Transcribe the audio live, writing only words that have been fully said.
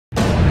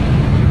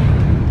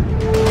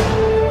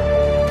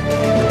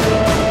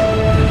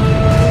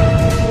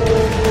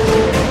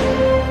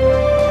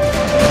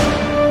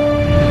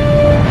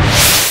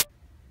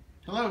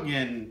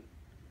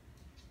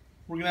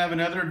gonna have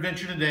another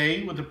adventure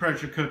today with the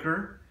pressure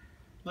cooker.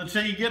 Let's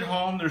say you get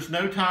home, there's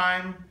no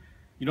time,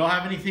 you don't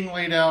have anything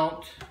laid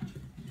out.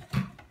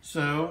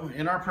 So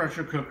in our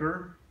pressure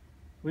cooker,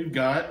 we've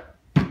got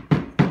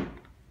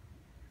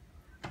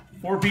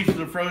 4 pieces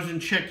of frozen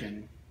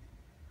chicken.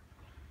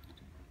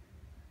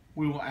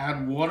 We will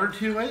add water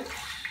to it,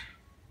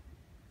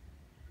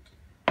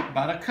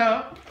 about a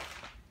cup.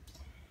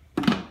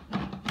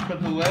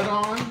 Put the lid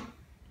on,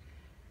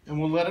 and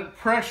we'll let it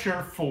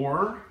pressure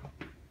for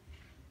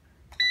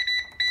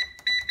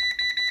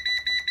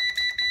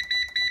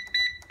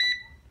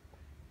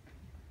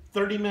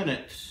 30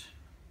 minutes.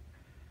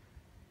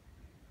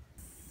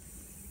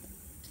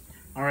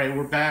 All right,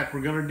 we're back.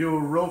 We're gonna do a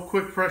real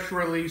quick pressure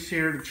release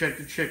here to check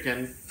the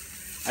chicken.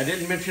 I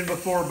didn't mention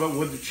before, but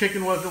what the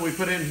chicken was that we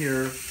put in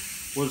here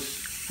was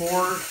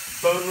 4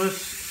 boneless,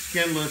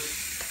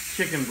 skinless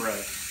chicken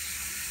breasts.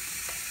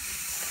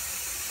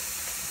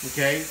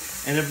 Okay,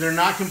 and if they're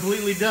not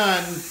completely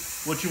done,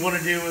 what you want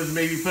to do is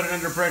maybe put it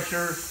under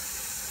pressure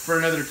for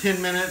another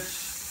 10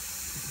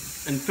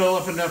 minutes and fill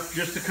up enough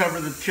just to cover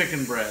the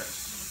chicken breasts.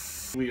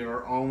 We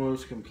are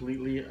almost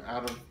completely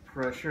out of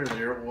pressure.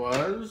 There it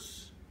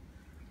was.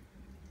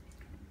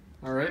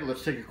 All right,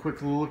 let's take a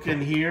quick look in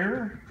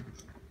here.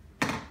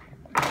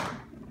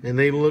 And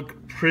they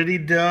look pretty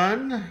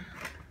done.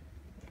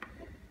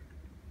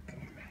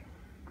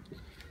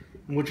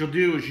 And what you'll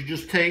do is you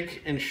just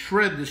take and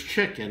shred this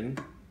chicken.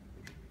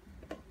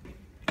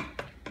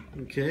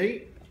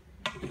 Okay.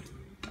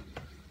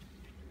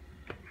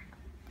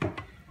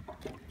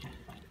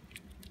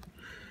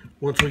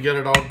 Once we get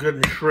it all good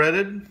and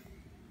shredded,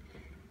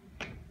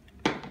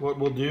 what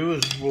we'll do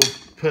is we'll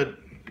put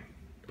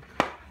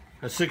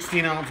a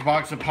 16-ounce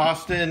box of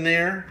pasta in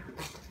there.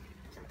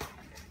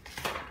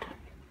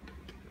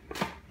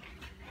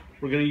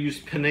 We're going to use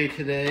penne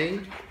today.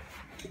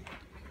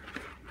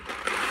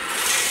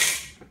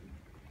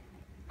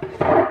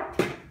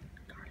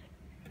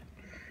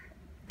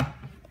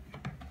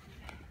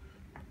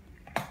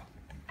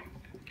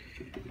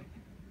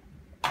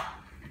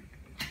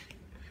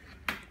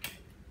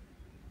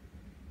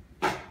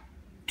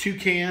 Two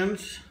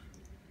cans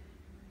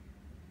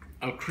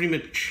of cream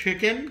of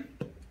chicken.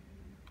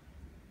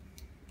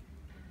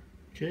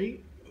 Okay.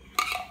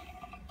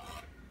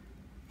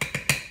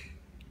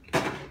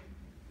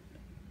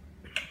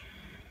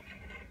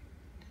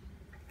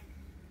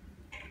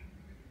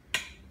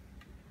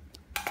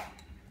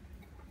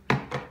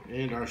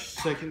 And our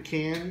second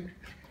can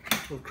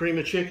of cream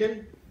of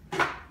chicken.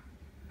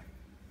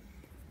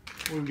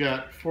 We've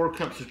got 4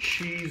 cups of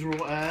cheese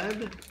we'll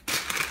add.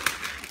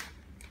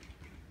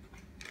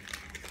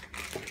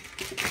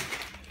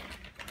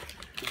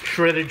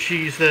 Shredded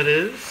cheese, that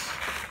is.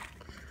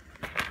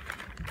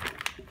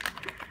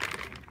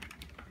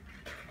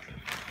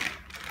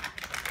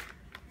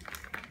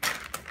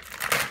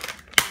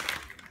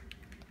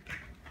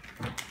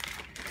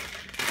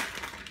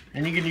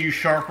 And you can use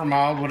sharp or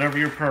mild, whatever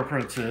your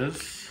preference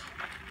is.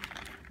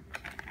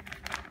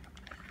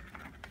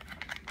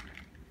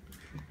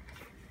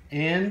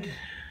 And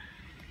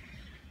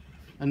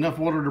enough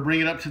water to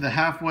bring it up to the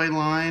halfway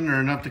line, or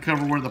enough to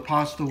cover where the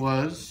pasta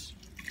was,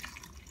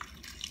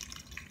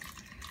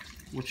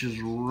 which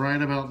is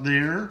right about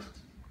there.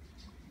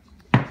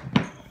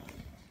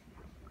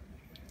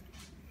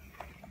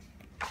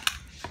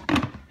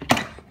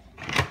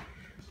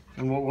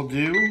 And what we'll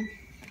do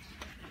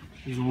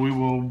is we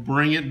will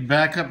bring it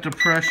back up to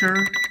pressure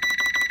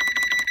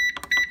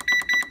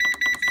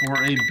for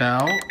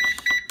about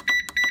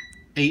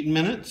 8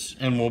 minutes,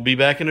 and we'll be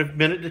back in a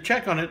minute to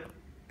check on it.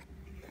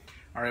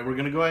 All right, we're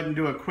gonna go ahead and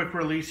do a quick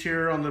release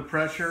here on the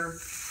pressure.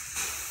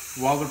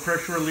 While the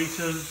pressure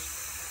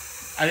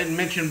releases, I didn't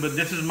mention, but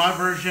this is my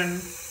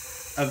version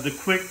of the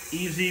quick,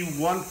 easy,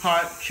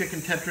 one-pot chicken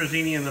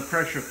tetrazzini in the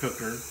pressure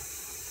cooker.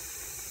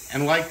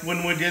 And like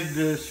when we did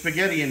the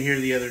spaghetti in here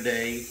the other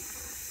day,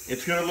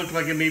 it's going to look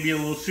like it may be a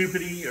little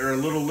soupy or a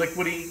little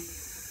liquidy,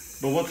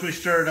 but once we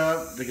stir it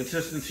up, the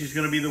consistency is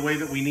going to be the way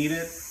that we need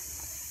it.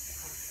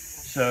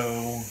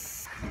 So,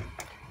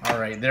 all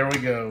right, there we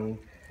go.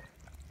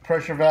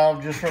 Pressure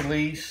valve just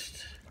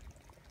released.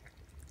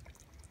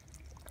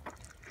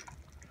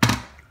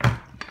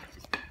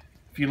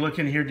 If you look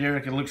in here,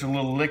 Derek, it looks a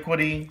little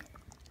liquidy,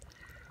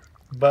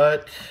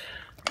 but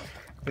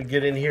we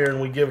get in here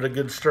and we give it a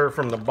good stir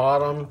from the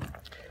bottom.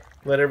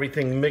 Let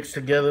everything mix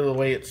together the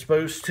way it's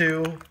supposed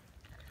to.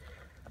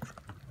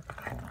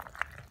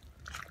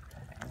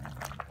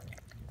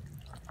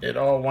 It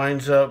all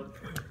winds up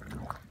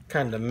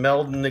kind of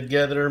melding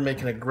together,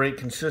 making a great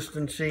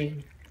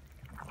consistency.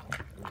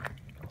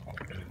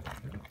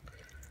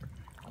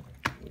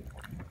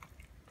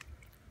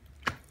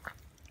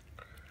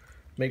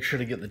 Make sure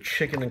to get the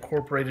chicken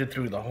incorporated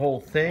through the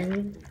whole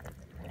thing.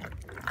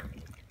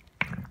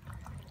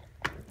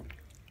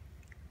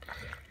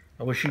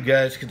 I wish you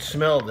guys could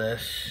smell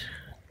this.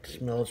 It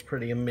smells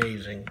pretty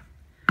amazing.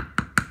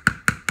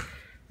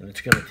 And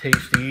it's going to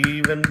taste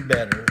even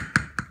better.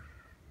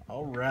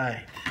 All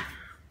right.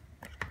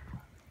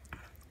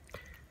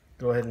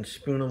 Go ahead and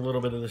spoon a little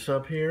bit of this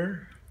up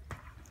here.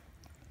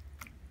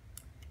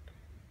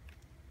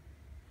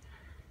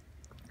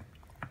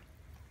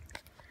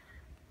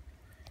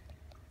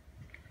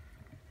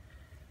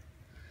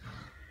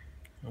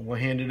 We'll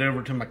hand it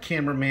over to my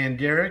cameraman,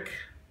 Derek.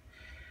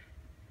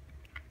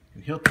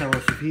 And he'll tell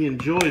us if he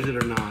enjoys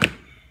it or not.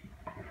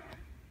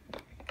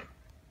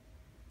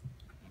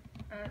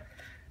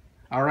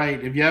 All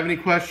right, if you have any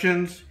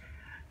questions,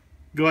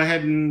 go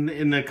ahead and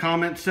in the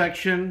comment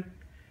section,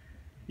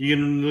 you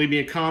can leave me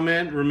a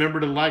comment. Remember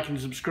to like and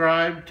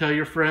subscribe, tell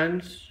your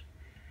friends,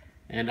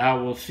 and I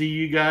will see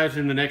you guys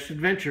in the next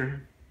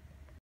adventure.